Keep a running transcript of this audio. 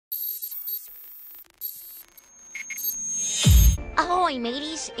Ahoy,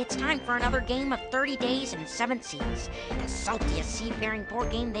 mateys! It's time for another game of 30 Days and 7 Seas, the saltiest seafaring board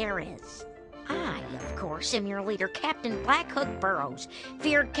game there is. I, of course, am your leader, Captain Blackhook Burrows,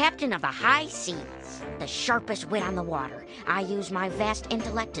 feared captain of the high seas. The sharpest wit on the water. I use my vast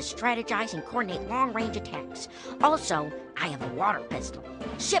intellect to strategize and coordinate long-range attacks. Also, I have a water pistol.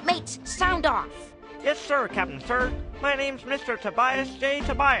 Shipmates, sound off! Yes, sir, Captain Sir. My name's Mr. Tobias J.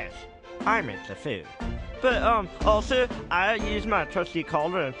 Tobias. I make the food. But, also, I use my trusty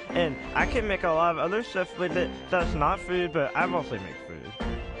cauldron, and I can make a lot of other stuff with it that's not food, but I mostly make food.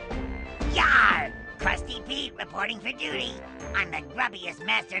 Yar! Crusty Pete reporting for duty. I'm the grubbiest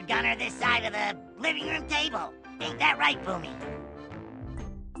master gunner this side of the living room table. Ain't that right, Boomy?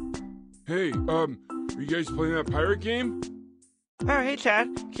 Hey, are you guys playing that pirate game? Oh, hey, Chad.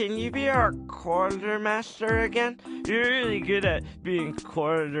 Can you be our quartermaster again? You're really good at being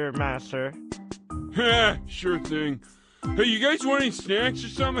quartermaster. Ha, sure thing. Hey, you guys want any snacks or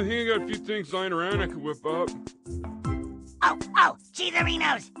something? I think I got a few things lying around I could whip up. Oh,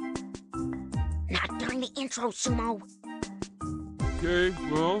 cheeserinos! Not during the intro, Sumo. Okay,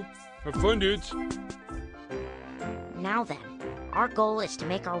 well, have fun, dudes. Now then, our goal is to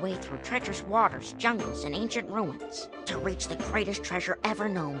make our way through treacherous waters, jungles, and ancient ruins to reach the greatest treasure ever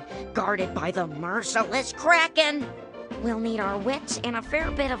known, guarded by the merciless Kraken. We'll need our wits and a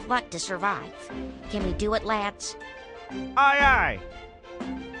fair bit of luck to survive. Can we do it, lads? Aye, aye.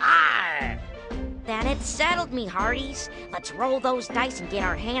 Arr! Then it's settled, me hearties. Let's roll those dice and get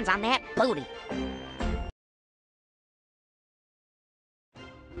our hands on that booty.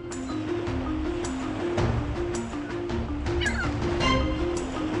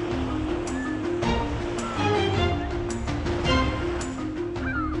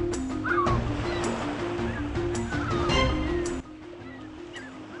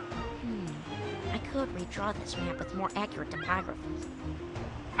 I could redraw this map with more accurate topography.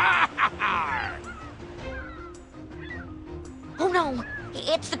 Oh no!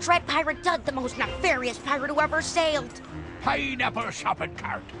 It's the Dread Pirate Dud, the most nefarious pirate who ever sailed! Pineapple shopping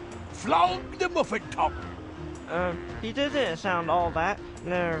cart. Flog the muffin top. He didn't sound all that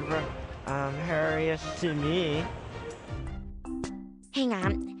nefarious to me. Hang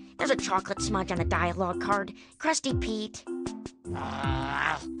on, there's a chocolate smudge on the dialogue card. Crusty Pete.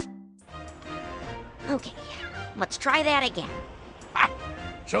 Okay, let's try that again.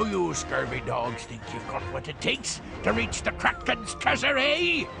 So you scurvy dogs think you've got what it takes to reach the Kraken's treasure,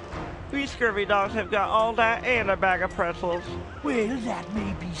 eh? We scurvy dogs have got all that and a bag of pretzels. Well, that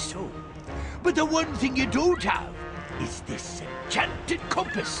may be so. But the one thing you don't have is this enchanted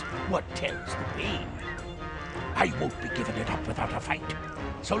compass, what tells the way. I won't be giving it up without a fight.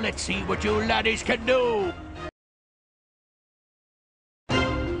 So let's see what you laddies can do.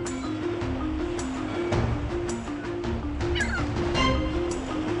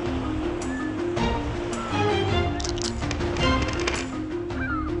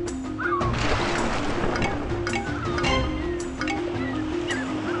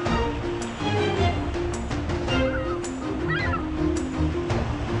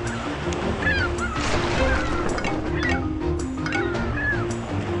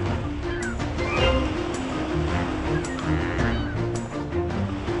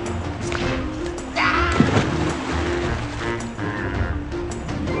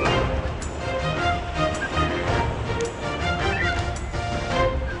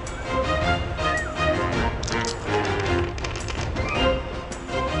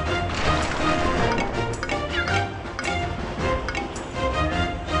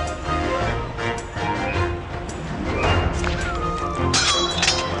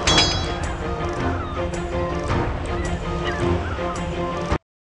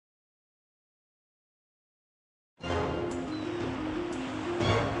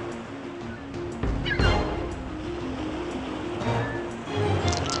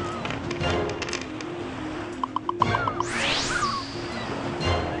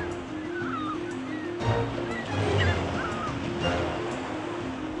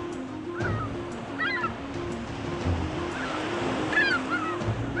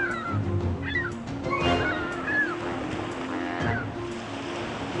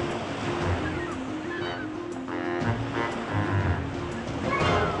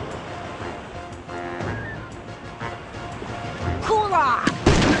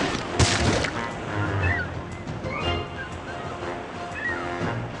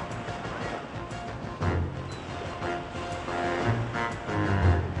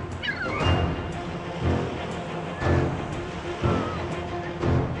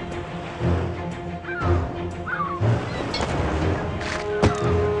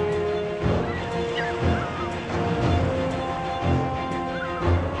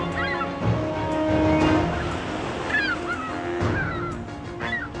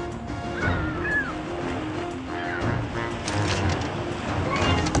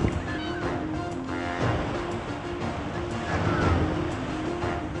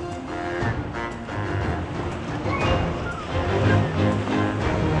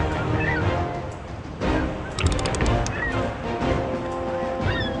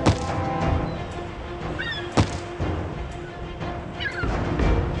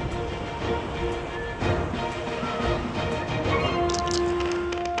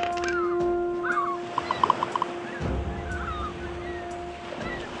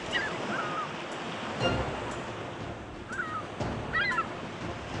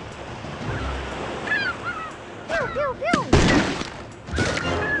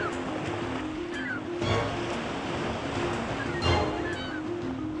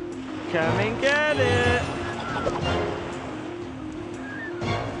 Come and get it.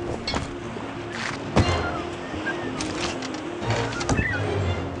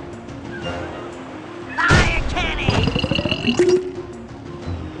 Fire cannon!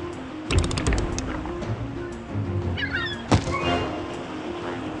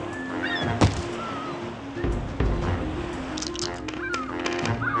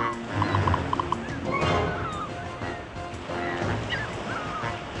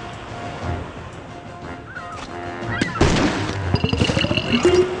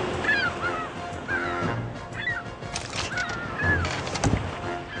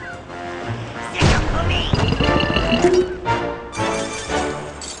 Signal for me!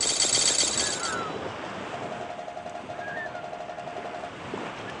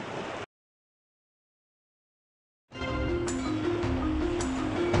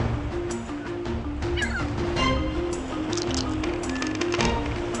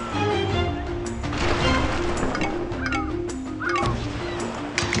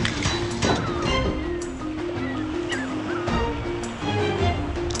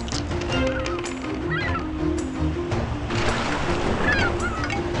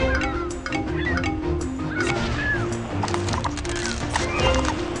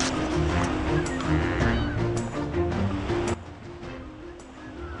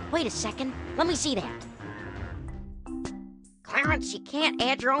 Wait a second. Let me see that. Clarence, you can't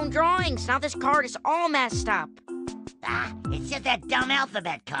add your own drawings. Now this card is all messed up. Ah, it's just that dumb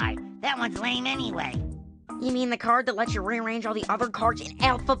alphabet card. That one's lame anyway. You mean the card that lets you rearrange all the other cards in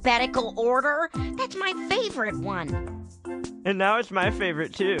alphabetical order? That's my favorite one. And now it's my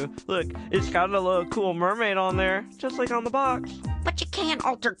favorite too. Look, it's got a little cool mermaid on there, just like on the box. But you can't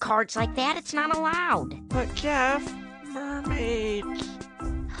alter cards like that. It's not allowed. But Jeff, mermaids.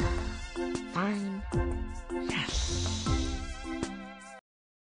 Fine. Yes.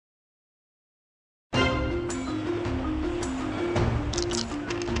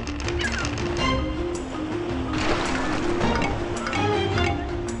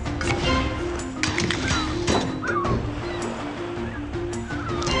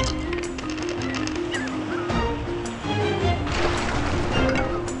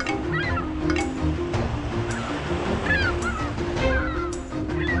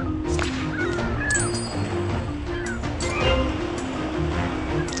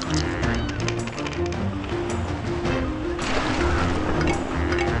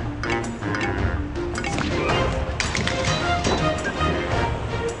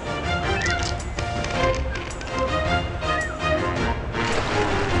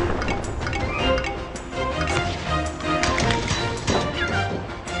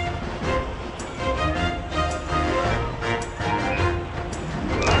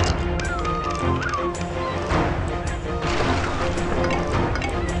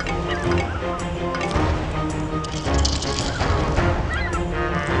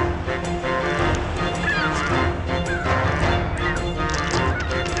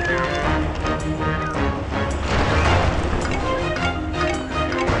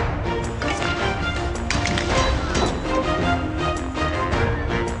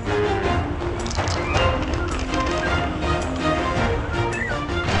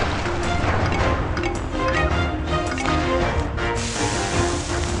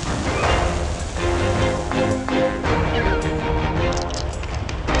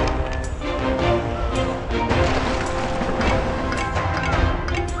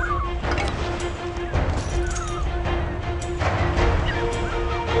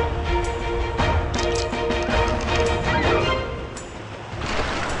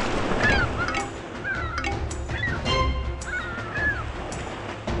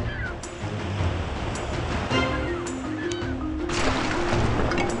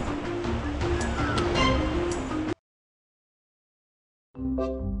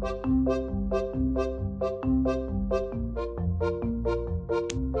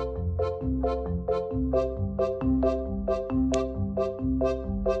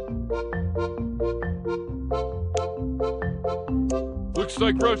 Looks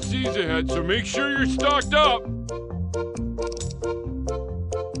like rough seas ahead, so make sure you're stocked up.